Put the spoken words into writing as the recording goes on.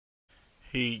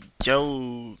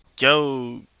Welcome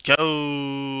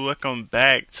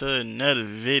back to another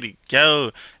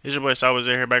video. It's your boy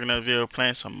Savageboiiza here back in another video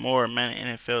playing some more Madden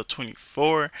NFL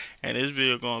 24. And this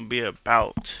video gonna be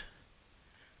about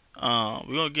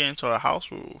we're gonna get into a house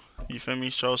rule. You feel me?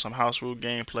 Show some house rule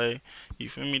gameplay. You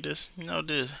feel me? Just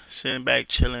sitting back,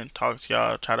 chilling, talk to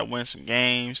y'all, try to win some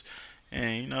games.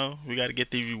 And we gotta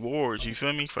get these rewards, you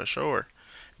feel me? For sure.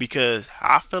 Because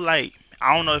I feel like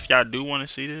I don't know if y'all do wanna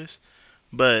see this,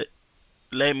 but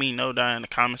let me know down in the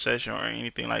comment section or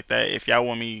anything like that if y'all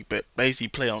want me to basically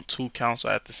play on two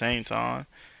consoles at the same time,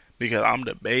 because I'm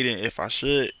debating if I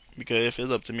should, because if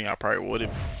it's up to me I probably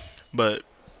wouldn't, but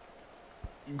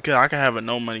because I can have a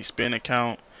no money spend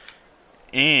account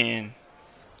and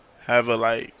have a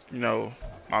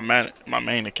my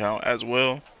main account as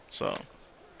well. So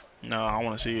I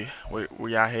want to see where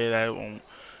y'all head at on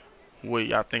what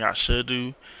y'all think I should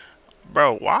do.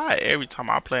 Bro, why every time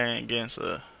I play against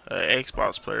a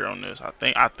Xbox player on this, I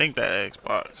think that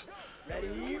Xbox,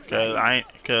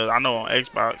 cause I know on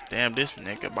Xbox, damn, this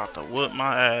nigga about to whoop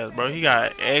my ass, bro. He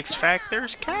got X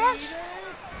Factors, cast.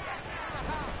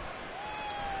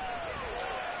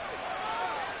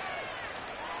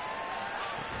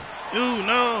 Ooh,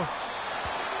 no,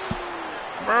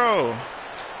 bro.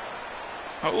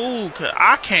 Ooh, cause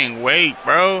I can't wait,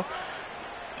 bro.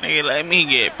 Nigga, let me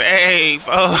get paid,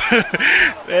 bro.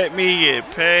 Let me get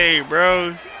paid,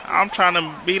 bro. I'm trying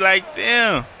to be like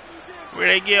them. Where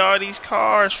they get all these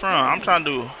cars from? I'm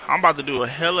about to do a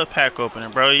hella pack opening,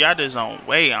 bro. Y'all just don't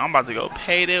wait. I'm about to go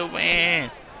pay to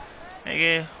win.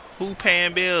 Nigga, who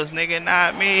paying bills? Nigga,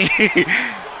 not me.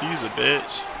 He's a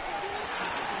bitch.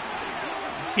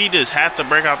 He just had to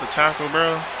break out the tackle,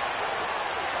 bro.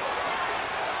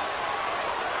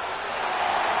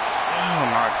 Oh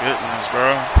my goodness,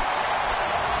 bro.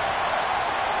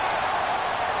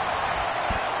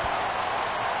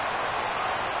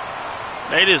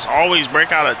 They just always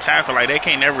break out a tackle. Like, they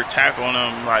can't never tackle on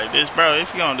them like this, bro.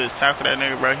 If you gonna just tackle that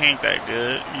nigga, bro, he ain't that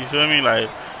good. You feel me? Like,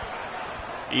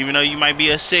 even though you might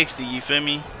be a 60, you feel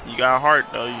me? You got heart,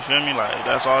 though. You feel me? Like,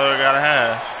 that's all you gotta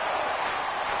have.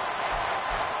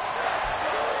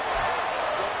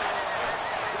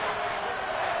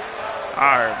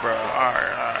 Alright, bro.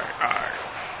 Alright.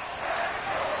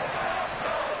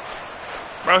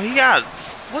 Bro, he got...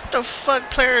 What the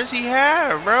fuck players he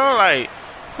have, bro? Like,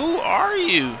 who are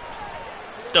you?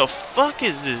 The fuck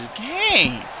is this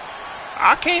game?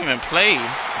 I can't even play.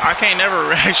 I can't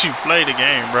never actually play the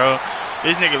game, bro.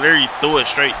 This nigga literally threw it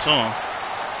straight to him.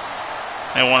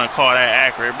 They want to call that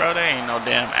accurate, bro. That ain't no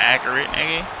damn accurate,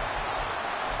 nigga.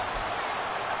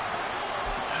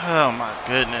 Oh my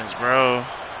goodness, bro.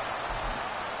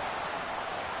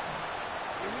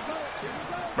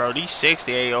 Bro, these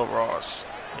 68 overalls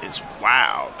is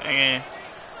wild, man.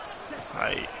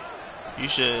 Like, you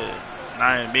should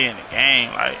not even be in the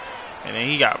game. Like, and then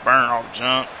he got burned off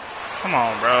jump. Come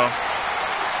on, bro.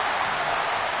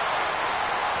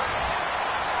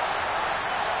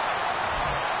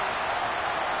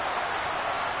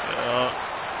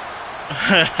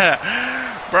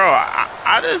 Bro,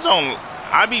 I just don't.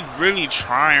 I be really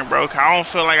trying, bro. Cause I don't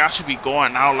feel like I should be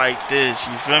going out like this.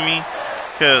 You feel me?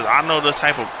 Cause I know the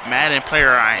type of Madden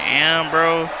player I am,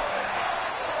 bro.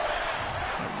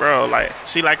 Bro, like,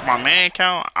 see, like my main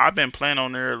account, I've been playing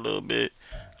on there a little bit.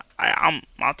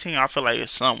 My team, I feel like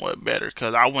it's somewhat better,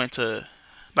 cause I went to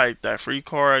like that free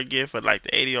card I get for like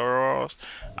the 80 overalls.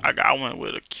 I went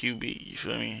with a QB. You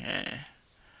feel me? And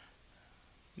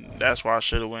that's why I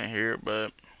should have went here,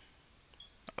 but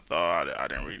I thought I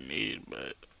didn't really need it,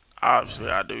 but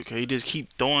obviously I do, cause he just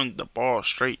keep throwing the ball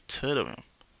straight to them.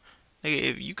 Nigga,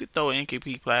 if you could throw an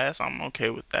NKP pass, I'm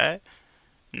okay with that.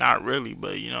 Not really,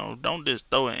 but don't just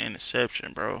throw an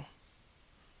interception, bro.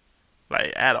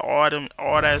 Like, out of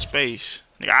all that space,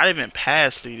 nigga, I didn't even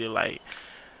pass lead it. Like,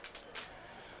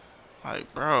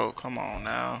 bro, come on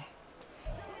now.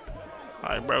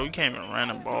 Like, bro, we can't even run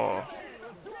the ball.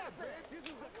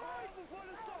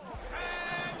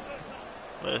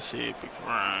 Let's see if we can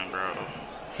run, bro.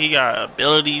 He got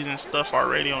abilities and stuff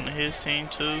already on his team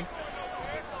too.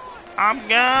 I'm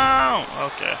gone.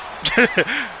 Okay.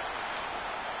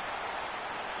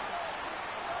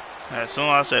 As soon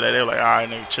as I said that, they were like, alright,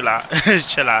 nigga, chill out.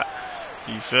 Chill out.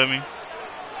 You feel me?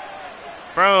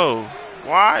 Bro,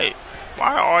 why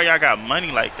all y'all got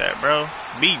money like that, bro?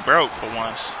 Be broke for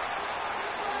once.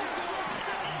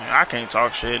 I can't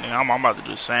talk shit, nigga. I'm about to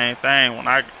do the same thing when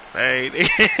I get paid.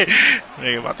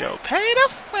 Nigga about to go pay to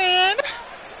win.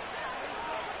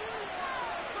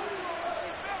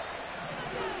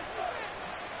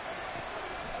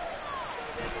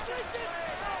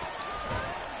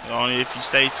 Only if you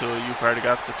stay to it, you probably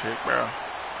got the pick, bro.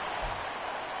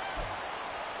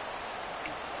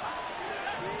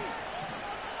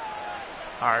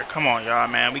 Alright, come on, y'all,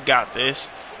 man. We got this.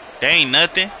 There ain't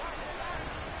nothing.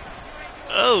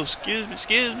 Oh, excuse me.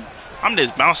 I'm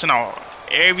just bouncing off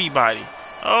everybody.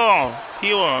 Oh,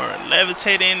 he was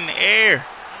levitating in the air.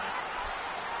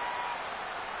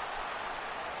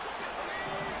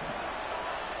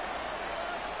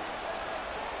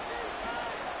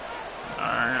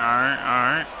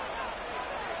 Alright.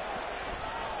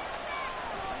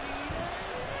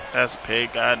 That's a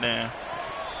pig, goddamn.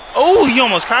 Oh, he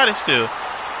almost caught it still.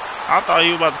 I thought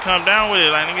you were about to come down with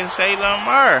it like nigga say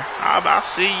Lamar. How about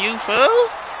see you, fool?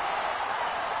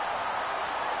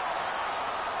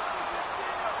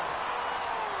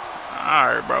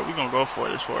 Alright, bro. We gonna go for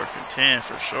this 4th and 10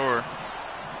 for sure.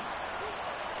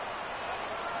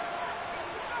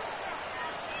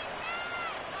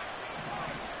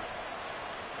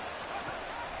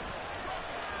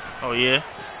 Oh, yeah?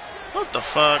 What the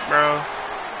fuck, bro?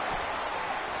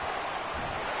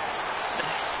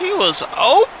 He was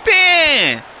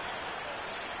open!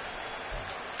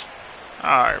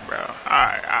 Alright, bro.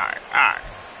 Alright.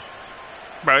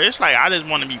 Bro, it's like I just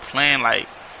want to be playing, like,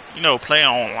 you know, play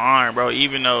online, bro.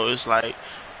 Even though it's like,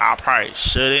 I probably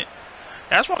shouldn't.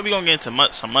 That's why we gonna get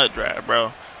into some mud draft,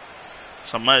 bro.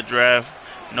 Some mud draft.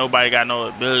 Nobody got no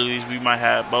abilities. We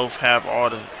might both have all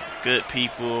the good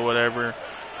people or whatever.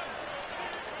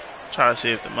 Try to see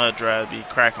if the mud draft be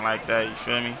cracking like that, you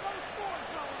feel me?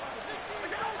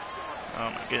 Oh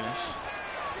my goodness.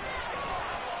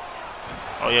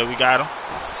 Oh yeah, we got him.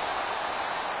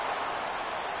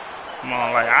 Come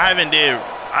on, like I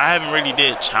haven't really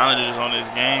did challenges on this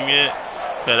game yet,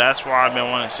 but that's why I've been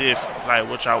wanting to see if like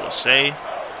what y'all would say.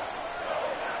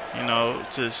 You know,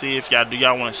 to see if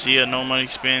y'all want to see a no money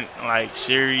spent like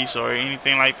series or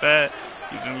anything like that.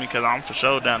 You feel me? Because I'm for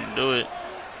sure down to do it.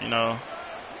 You know.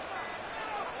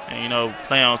 And, you know,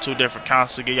 play on 2 different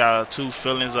counts to get y'all 2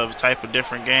 feelings of type of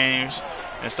different games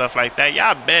and stuff like that.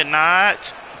 Y'all bet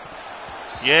not.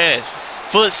 Yes.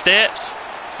 Footsteps.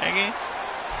 Nigga.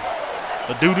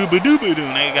 Ba-doo-doo-ba-doo-ba-doo.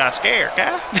 Nigga got scared,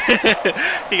 guy.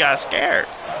 He got scared.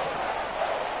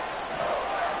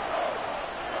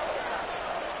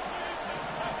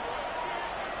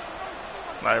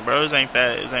 Like, bro, it ain't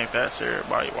that serious,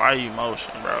 bro. Why you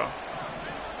motion, bro?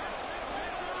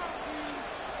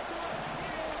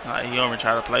 Like, he only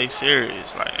try to play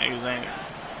serious. Like, niggas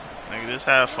just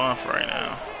have fun for right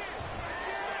now.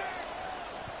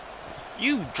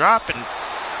 You dropping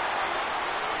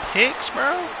picks,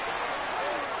 bro?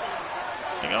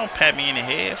 Nigga, don't pat me in the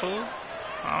head, fool.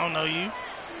 I don't know you.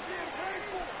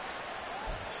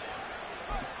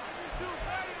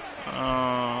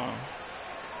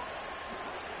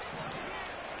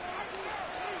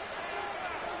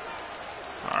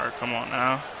 Alright, come on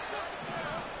now.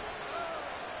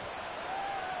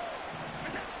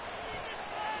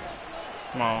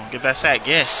 Come on, get that sack.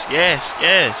 Yes.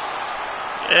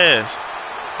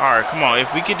 Alright, come on.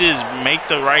 If we could just make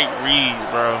the right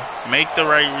reads, bro. Make the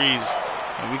right reads.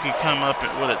 And we could come up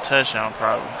with a touchdown,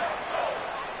 probably.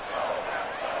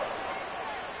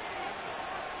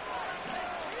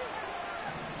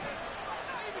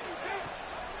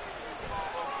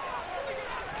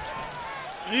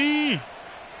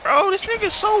 Bro, this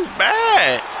nigga's so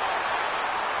bad.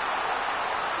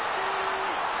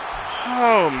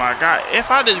 Oh my god,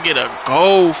 if I just get a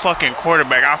gold fucking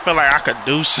quarterback, I feel like I could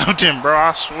do something, bro.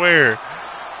 I swear.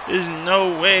 There's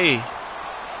no way.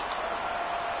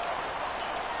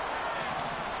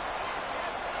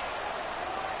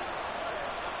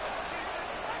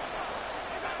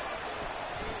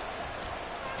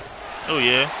 Oh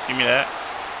yeah, give me that.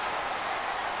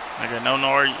 I got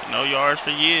no yards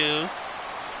for you.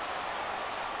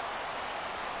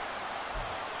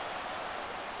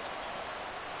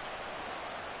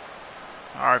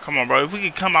 Alright, come on, bro. If we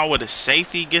could come out with a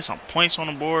safety, get some points on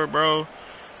the board, bro,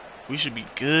 we should be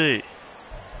good.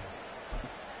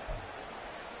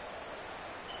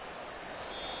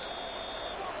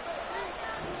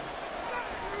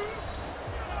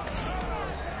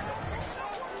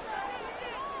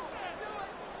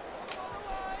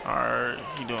 Alright,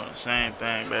 he doing the same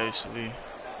thing, basically.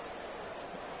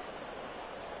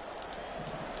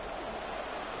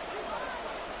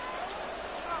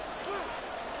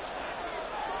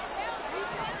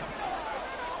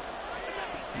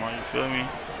 Come on, you feel me?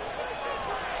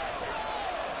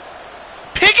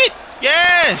 Pick it!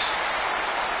 Yes!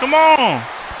 Come on!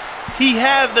 He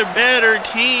have the better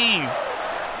team.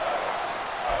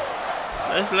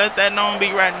 Let's let that known be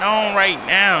known right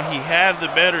now. He have the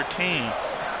better team.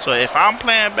 So if I'm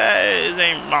playing bad, it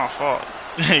ain't my fault.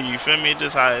 You feel me?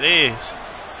 Just how it is.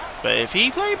 But if he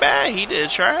play bad, he did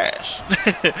trash.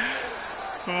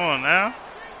 Come on now.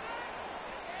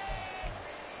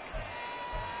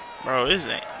 Bro, this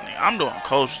ain't. I'm doing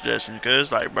coach suggestions because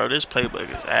it's like, bro, this playbook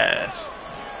is ass.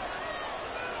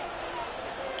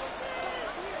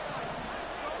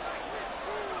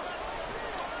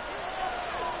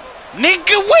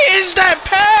 Nigga, where is that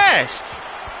pass?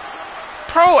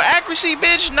 Pro accuracy,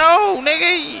 bitch. No,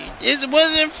 nigga, it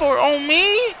wasn't for on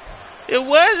me. It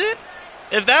wasn't.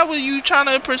 If that was you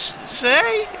trying to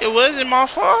say, it wasn't my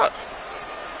fault.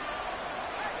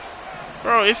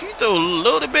 Bro, if you throw a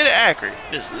little bit of accurate,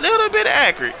 just a little bit of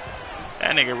accurate,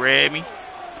 that nigga read me.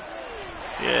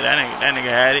 Yeah, that nigga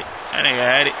had it. That nigga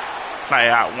had it.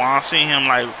 Like, when I seen him,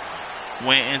 like,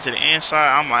 went into the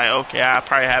inside, I'm like, okay, I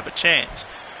probably have a chance.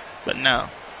 But no.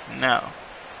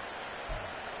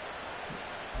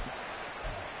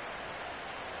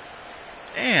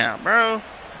 Damn, bro.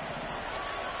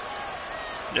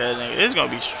 Yeah, nigga, it's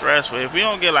gonna be stressful. If we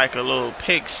don't get, like, a little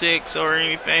pick six or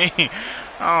anything,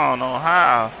 I don't know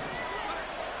how.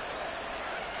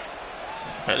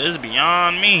 But it's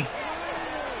beyond me.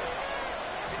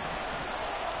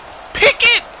 Pick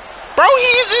it! Bro,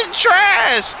 he's in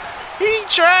trash! He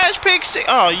trash pick six.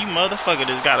 Oh, you motherfucker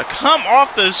just gotta come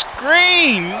off the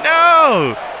screen.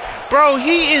 No! Bro,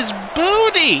 he is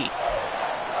booty.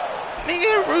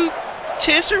 Nigga,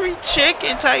 rotisserie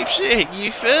chicken type shit.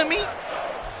 You feel me?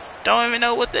 Don't even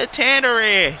know what the tender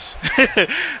is.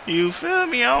 You feel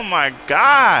me? Oh my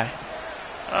god.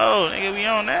 Oh, nigga, we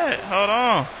on that. Hold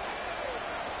on.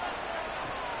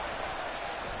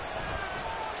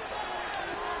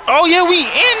 Oh yeah, we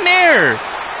in there.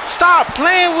 Stop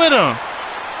playing with him.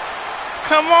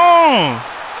 Come on.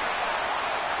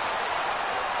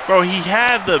 Bro, he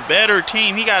had the better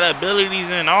team. He got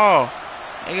abilities and all.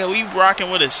 Nigga, we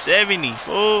rocking with a 70,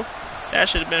 fool. That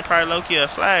should have been probably low-key a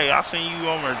flag. I seen you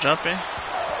over jumping.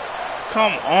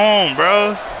 Come on,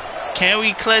 bro. Can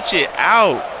we clutch it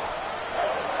out?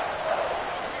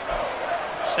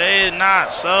 Say it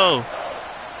not so.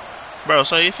 Bro,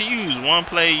 so if you use one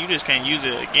play, you just can't use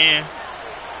it again.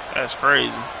 That's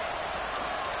crazy.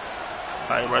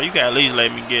 Like, bro, you can at least let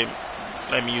me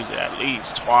use it at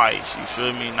least twice. You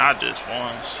feel me? Not just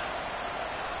once.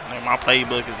 Like, my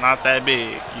playbook is not that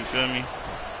big. You feel me?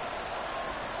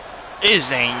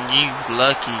 This ain't you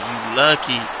lucky. You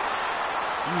lucky.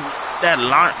 That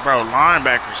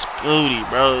linebacker's booty,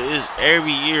 bro. It's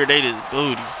every year they just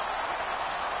booty.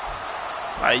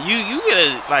 Like you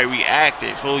gotta like react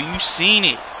it, fool. You seen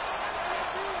it.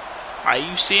 Like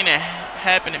you seen it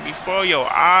happening before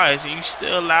your eyes, and you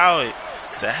still allow it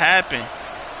to happen.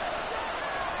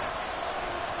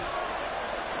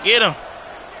 Get him.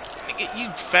 Nigga, you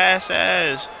fast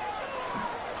ass.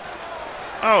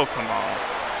 Oh, come on.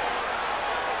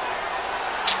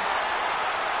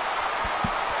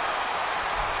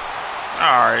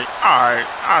 Alright.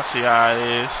 I see how it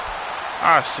is.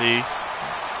 I see.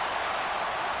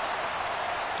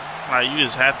 Like, you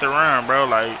just have to run, bro.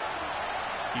 Like,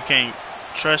 you can't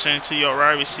trust into your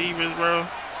wide receivers, bro.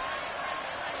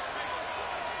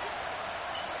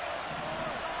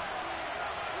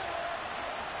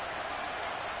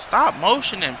 Stop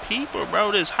motioning people,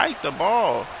 bro. Just hike the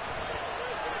ball.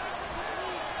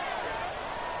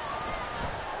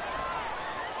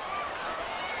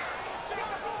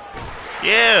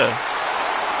 Yeah.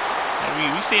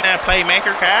 We seen that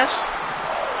playmaker catch.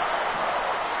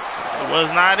 It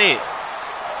was not it.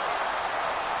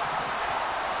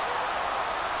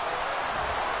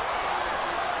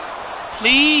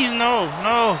 Please,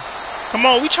 no. Come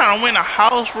on, we trying to win a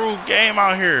house rule game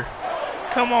out here.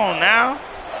 Come on now.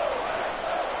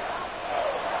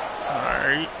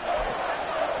 Alright.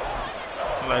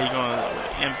 Like you going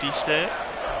to empty set.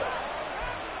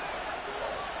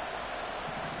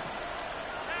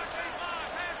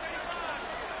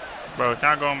 Bro, can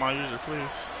I go on my user, please?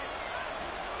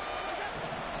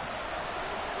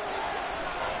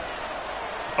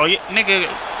 Oh, yeah, nigga,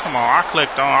 come on. I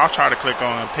clicked on. I'll try to click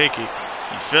on and pick it.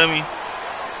 You feel me?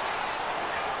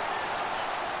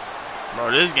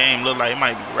 Bro, this game look like it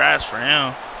might be raps for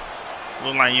him.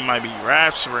 Look like it might be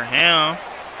raps for him.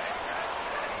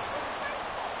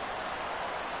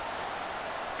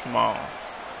 Come on.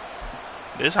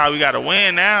 This how we gotta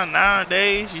win now,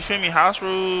 nowadays. You feel me? House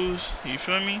rules. You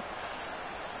feel me?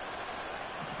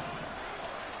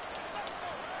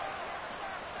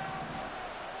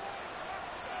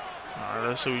 Alright,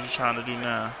 let's see what you're trying to do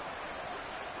now.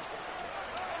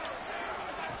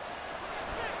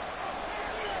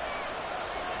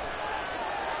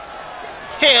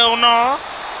 Hell no.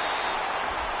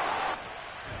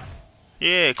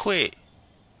 Yeah, quit.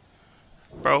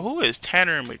 Bro, who is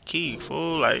Tanner McKee,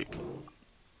 fool? Like,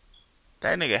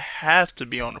 that nigga has to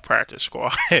be on the practice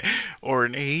squad. Or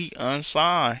he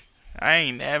unsigned. I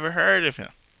ain't never heard of him.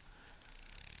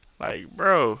 Like,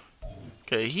 bro.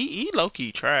 Cause he low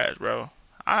key trash, bro.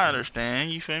 I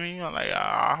understand, you feel me? I'm like,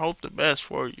 I hope the best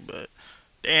for you, but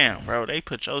damn, bro, they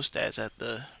put your stats at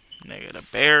the nigga the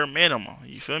bare minimum.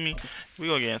 You feel me? We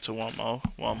gonna get into one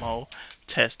more,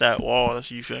 test that wall.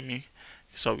 You feel me?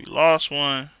 So we lost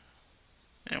one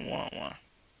and won one.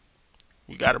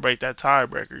 We gotta break that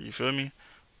tiebreaker. You feel me?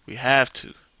 We have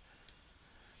to.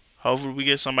 Hopefully we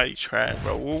get somebody trash,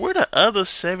 bro. Well, where the other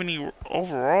 70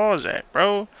 overalls at,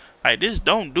 bro? Like, this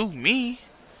don't do me.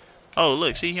 Oh,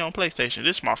 look, see, he on PlayStation.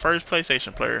 This is my first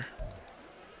PlayStation player.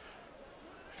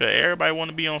 Cause everybody want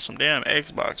to be on some damn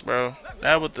Xbox, bro.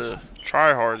 That what the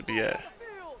tryhards be at.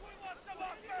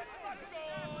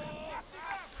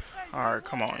 Alright,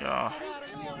 come on, y'all.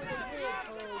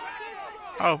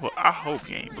 I hope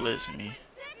he ain't blitzing me.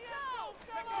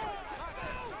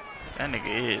 That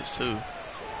nigga is, too.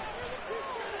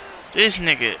 This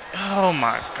nigga, oh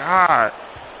my god.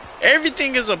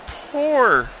 Everything is a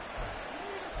pour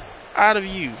out of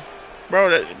you.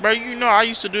 Bro, you know I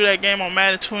used to do that game on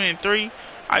Madden 23.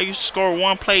 I used to score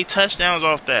one play touchdowns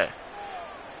off that.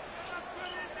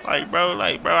 Like, bro,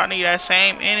 I need that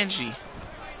same energy.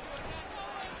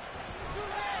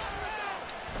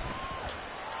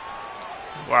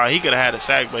 Wow, he could have had a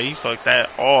sack, but he fucked that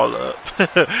all up.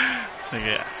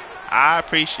 Yeah, I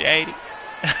appreciate it.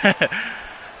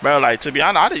 Bro, like, to be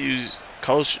honest, I'd use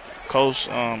coach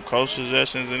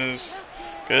suggestions in this.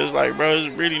 Cause like, bro,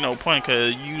 there's really no point.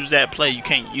 Cause you use that play, you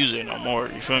can't use it no more.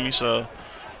 You feel me? So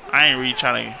I ain't really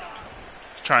trying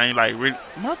to like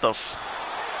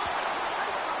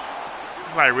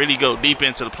really go deep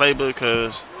into the playbook.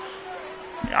 Cause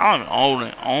I don't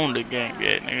even own the game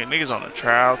yet. Niggas on the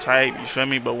trial type. You feel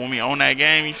me? But when we own that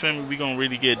game, you feel me? We gonna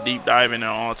really get deep diving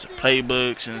onto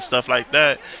playbooks and stuff like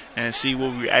that, and see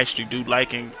what we actually do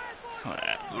like into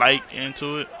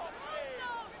it.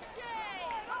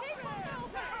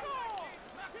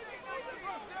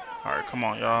 Alright, come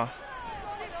on, y'all.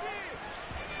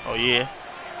 Oh, yeah.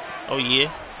 Oh,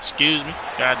 yeah. Excuse me.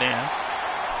 Goddamn.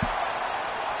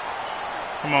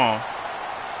 Come on.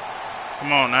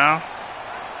 Come on now.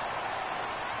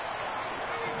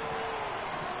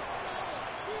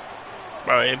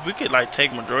 Bro, if we could, like,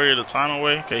 take majority of the time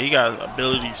away, because he got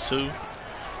abilities, too.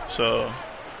 So,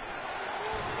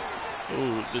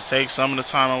 ooh, just take some of the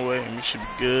time away, and we should be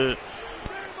good.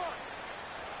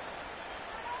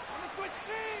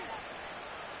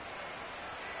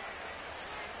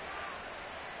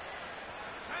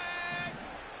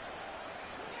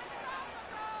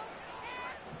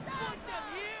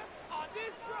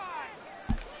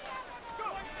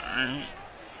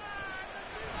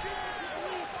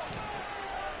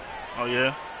 Oh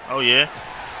yeah, oh yeah.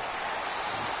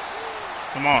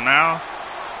 Come on now.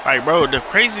 Like, bro, the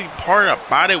crazy part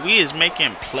about it, we is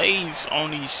making plays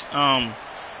on these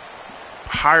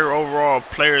higher overall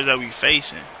players that we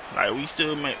facing. Like, we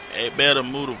still better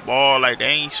move the ball. Like, they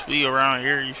ain't sweet around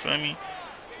here, you feel me?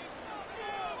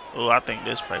 Oh, I think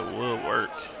this play will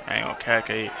work. I ain't gonna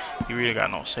calculate. He really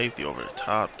got no safety over the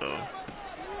top, though.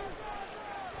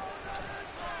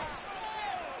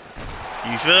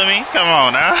 You feel me? Come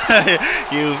on now.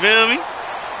 You feel me?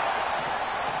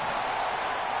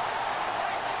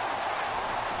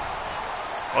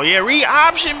 Oh yeah, read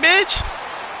option, bitch.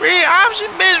 Read option,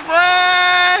 bitch,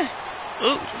 run.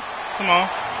 Ooh, come on.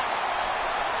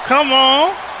 Come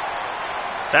on.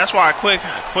 That's why I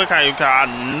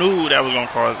knew that was gonna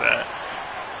cause that.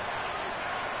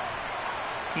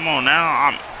 Come on now.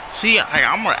 I'm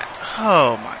gonna.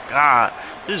 Oh my god.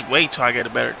 Just wait till I get a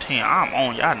better team. I'm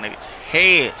on y'all niggas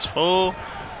heads, fool.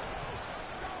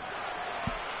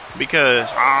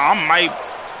 Because I'm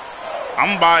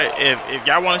buy if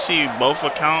y'all want to see both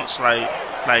accounts, like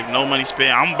no money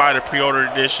spent, I'm buy the pre-order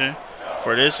edition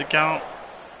for this account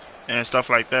and stuff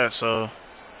like that. So,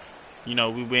 you know,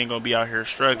 we ain't gonna be out here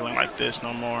struggling like this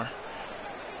no more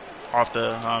off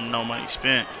the no money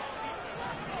spent.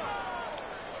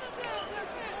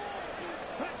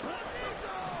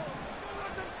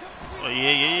 Oh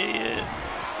yeah.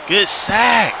 Good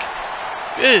sack.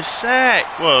 Good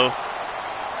sack. Well,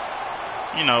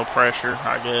 you know, pressure,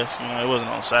 I guess. You know, it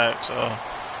wasn't on sack, so.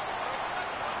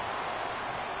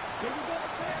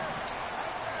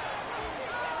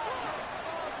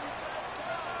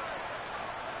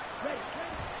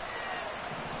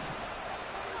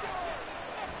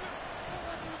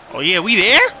 Oh yeah, we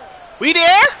there? We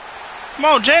there? Come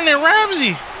on, Jalen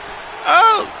Ramsey.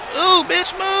 Oh, ooh,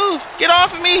 bitch, move. Get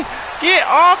off of me. Get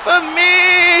off of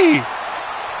me.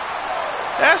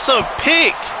 That's a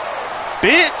pick,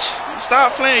 bitch.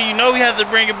 Stop playing. You know we have to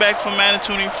bring it back for Madden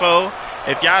 24.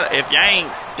 If y'all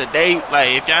ain't the day,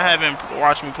 like if y'all haven't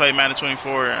watched me play Madden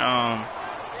 24,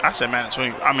 I said Madden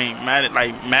 20. I mean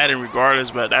Madden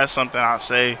regardless, but that's something I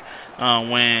say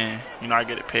when I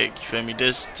get a pick. You feel me?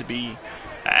 This to be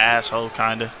an asshole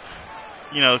kind of,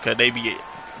 cause they be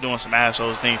doing some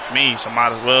assholes things to me, so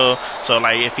might as well. So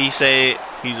like if he said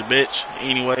he's a bitch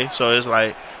anyway, so it's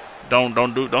like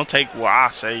don't take what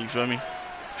I say. You feel me?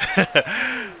 All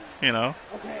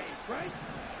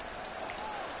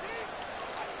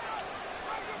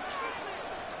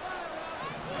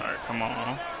right, come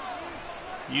on.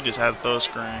 You just had to throw a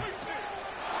screen.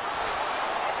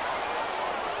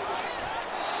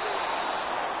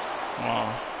 Come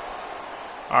on.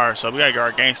 Alright, so we gotta get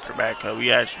our gangster back, cause we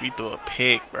threw a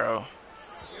pick, bro.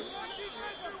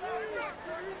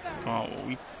 Come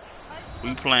on,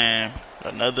 we playing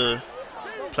another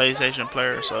PlayStation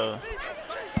player, so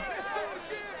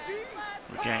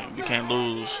we can't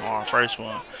lose on our first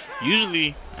one.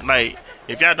 Usually, like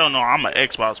if y'all don't know, I'm an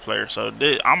Xbox player, so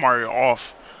I'm already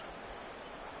off.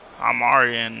 I'm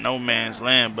already in no man's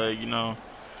land, but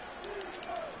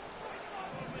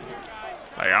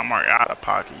like I'm already out of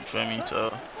pocket, you feel me?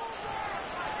 So,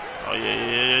 oh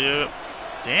yeah.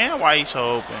 Damn, why he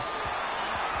so open?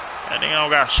 That nigga don't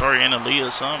got short in the lead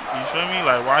or something, you feel me?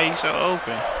 Like, why he so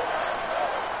open?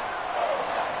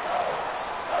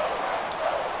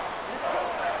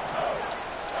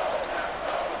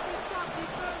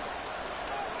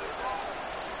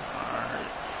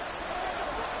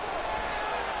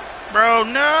 Bro,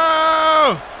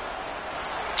 no!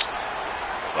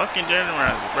 Fucking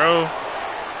Dynamically, bro.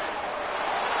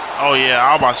 Oh yeah,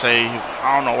 I was about to say,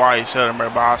 I don't know why he said it,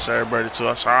 but I said it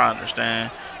too, so I understand.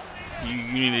 You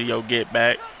needed your get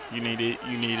back. You needed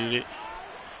it.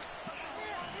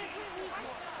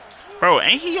 Bro,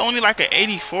 ain't he only like an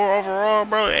 84 overall,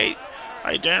 bro?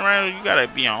 Like Dynamically, you gotta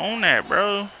be on that,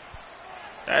 bro.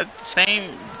 That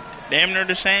same, damn near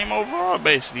the same overall,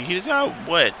 basically. He's got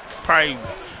what? Probably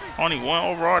only one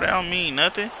overall. That don't mean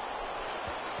nothing.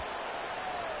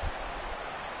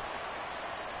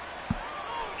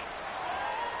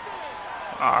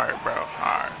 Alright, bro.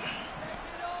 Alright.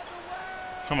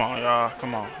 Come on, y'all.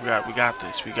 Come on. We got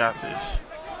this. We got this.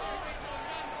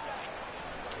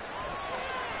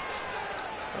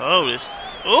 Oh,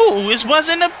 this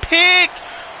wasn't a pick.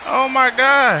 Oh my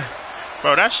god.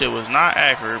 Bro, that shit was not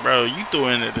accurate, bro. You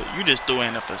just threw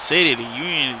in the facility. You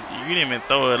didn't even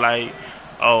throw it like,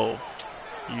 oh,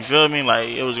 you feel me? Like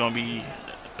it was gonna be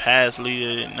pass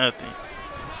leader, nothing.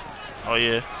 Oh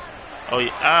yeah. Oh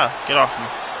yeah. Ah, get off me.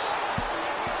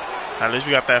 At least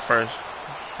we got that first.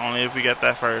 Only if we got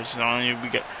that first. Only if we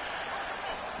get.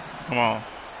 Come on.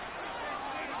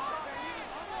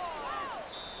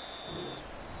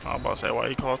 I was about to say, why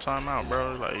you call timeout,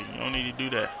 bro? Like, you don't need to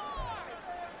do that.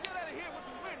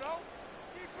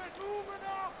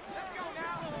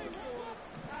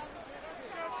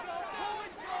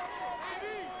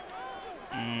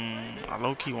 I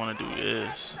low-key want to do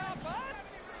this.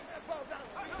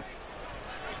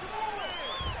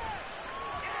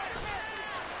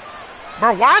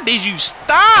 Bro, why did you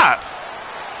stop?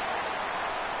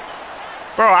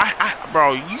 Bro,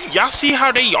 bro, y'all see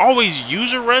how they always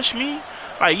user rush me?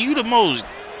 Like, you the most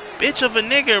bitch of a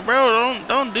nigga, bro.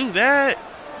 Don't do that.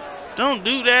 Don't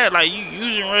do that. Like, you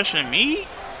using rushing me?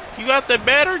 You got the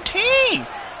better team.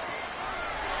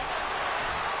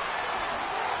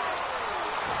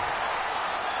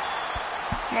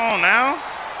 Come on now.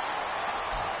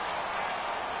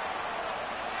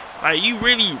 Like, you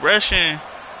really rushing.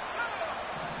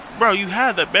 Bro, you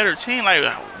have the better team. Like,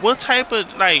 what type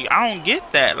of, like, I don't get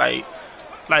that. Like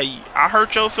I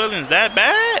hurt your feelings that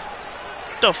bad?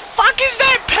 The fuck is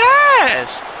that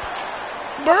pass?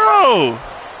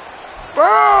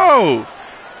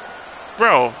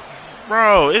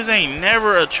 Bro, this ain't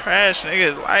never a trash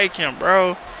nigga like him,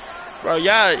 bro. Bro,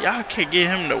 y'all can get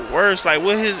him the worst. Like,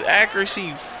 with his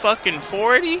accuracy fucking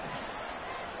 40?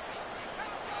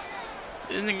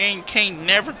 This nigga can't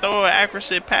never throw an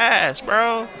accuracy pass,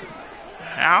 bro.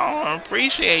 I don't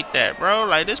appreciate that, bro.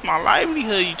 Like, this my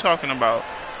livelihood you talking about.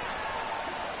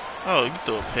 Oh, you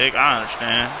threw a pick. I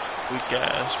understand. Weak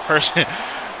ass person.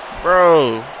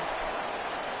 Bro.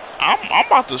 I'm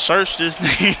about to search this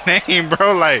name,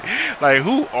 bro. Like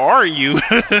who are you?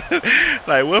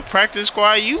 Like, what practice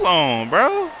squad you on,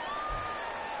 bro?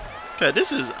 Cause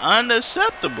this is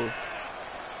unacceptable.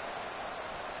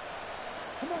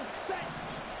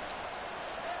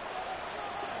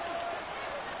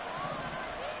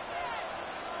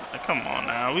 Come on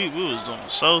now, we was doing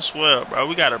so swell, bro.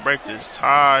 We gotta break this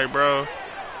tie, bro.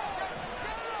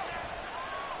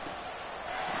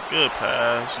 Good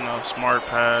pass, you know, smart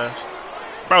pass.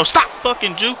 Bro, stop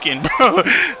fucking juking, bro.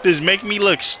 This make me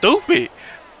look stupid.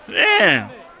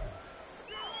 Damn.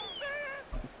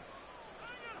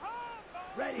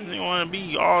 You want to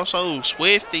be also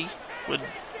swifty with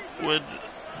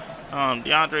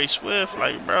DeAndre Swift,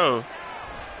 like, bro.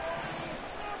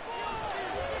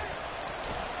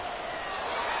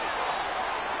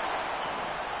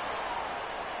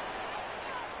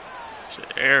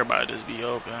 Should everybody just be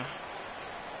open?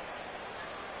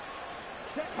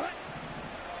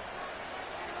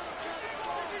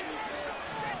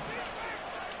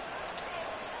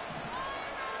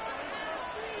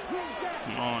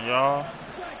 Come on, y'all.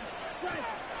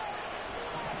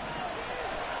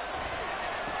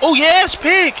 Oh, yes,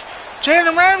 pick.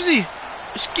 Jalen Ramsey. Ooh,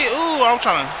 I was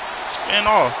trying to spin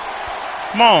off.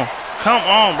 Come on. Come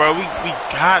on, bro. We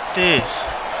got this.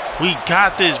 We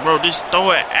got this, bro. Just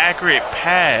throw an accurate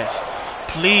pass.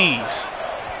 Please.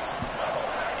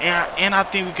 And I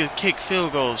think we could kick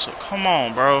field goals. So come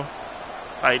on, bro.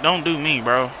 Like, don't do me,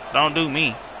 bro. Don't do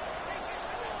me.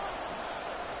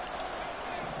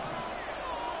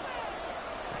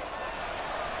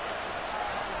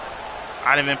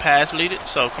 I didn't even pass lead it,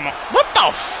 so come on. What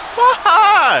the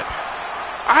fuck?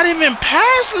 I didn't even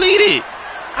pass lead it.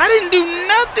 I didn't do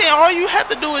nothing. All you have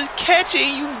to do is catch it,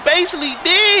 and you basically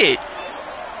did.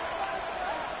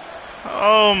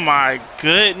 Oh my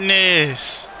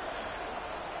goodness.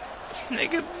 This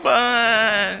nigga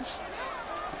buns.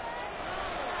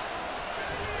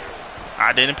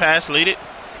 I didn't pass lead it.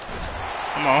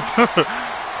 Come on.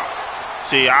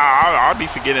 See, I'll be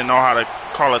forgetting to know how to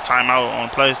call a timeout on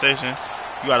PlayStation.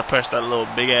 You gotta press that little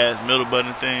big ass middle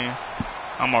button thing.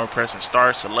 I'm already pressing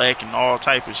start, select, and all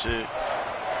type of shit.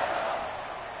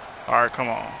 Alright, come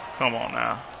on. Come on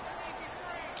now.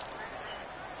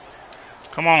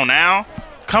 Come on now.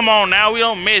 Come on now. We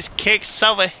don't miss kicks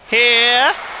over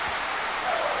here.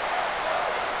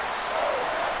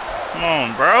 Come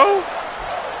on, bro.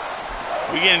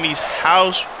 We getting these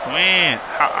house wins.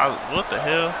 What the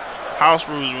hell? House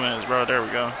rules wins, bro. There we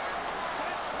go.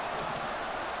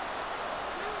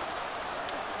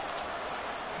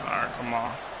 Alright, come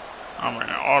on. I'm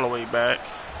running all the way back.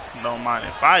 Don't mind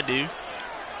if I do.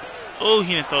 Oh,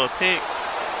 he didn't throw a pick.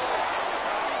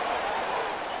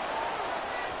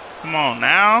 Come on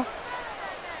now.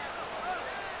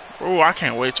 Oh, I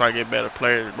can't wait till I get better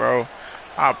players, bro.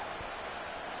 I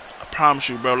promise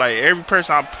you, bro. Like, every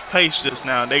person I placed just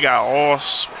now, they got all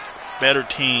better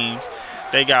teams.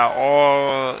 They got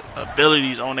all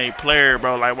abilities on their player,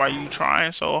 bro. Like, why you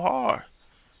trying so hard?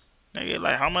 Nigga,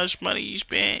 like, how much money you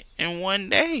spent in one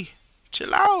day?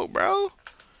 Chill out, bro.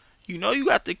 You know you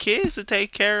got the kids to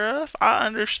take care of. I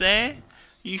understand.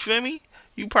 You feel me?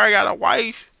 You probably got a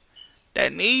wife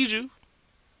that needs you.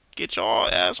 Get your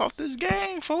ass off this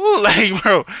game, fool. Like,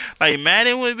 bro. Like,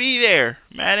 Madden would be there.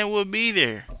 Madden would be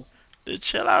there. Just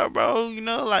chill out, bro. You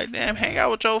know, like, damn, hang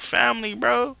out with your family,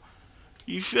 bro.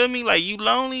 You feel me? Like, you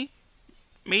lonely?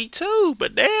 Me too,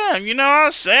 but damn, you know what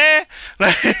I'm saying?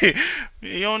 Like,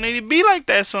 you don't need to be like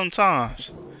that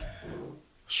sometimes.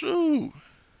 Shoot.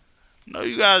 No,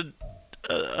 you got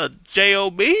a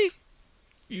job.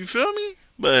 You feel me?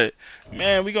 But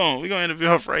man, we gonna end the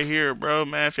video off right here, bro.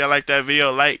 Man, if y'all like that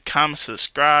video, like, comment,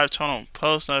 subscribe, turn on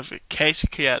post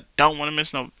notifications, cause I don't want to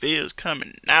miss no videos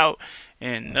coming out.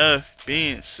 And enough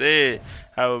being said,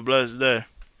 have a blessed day.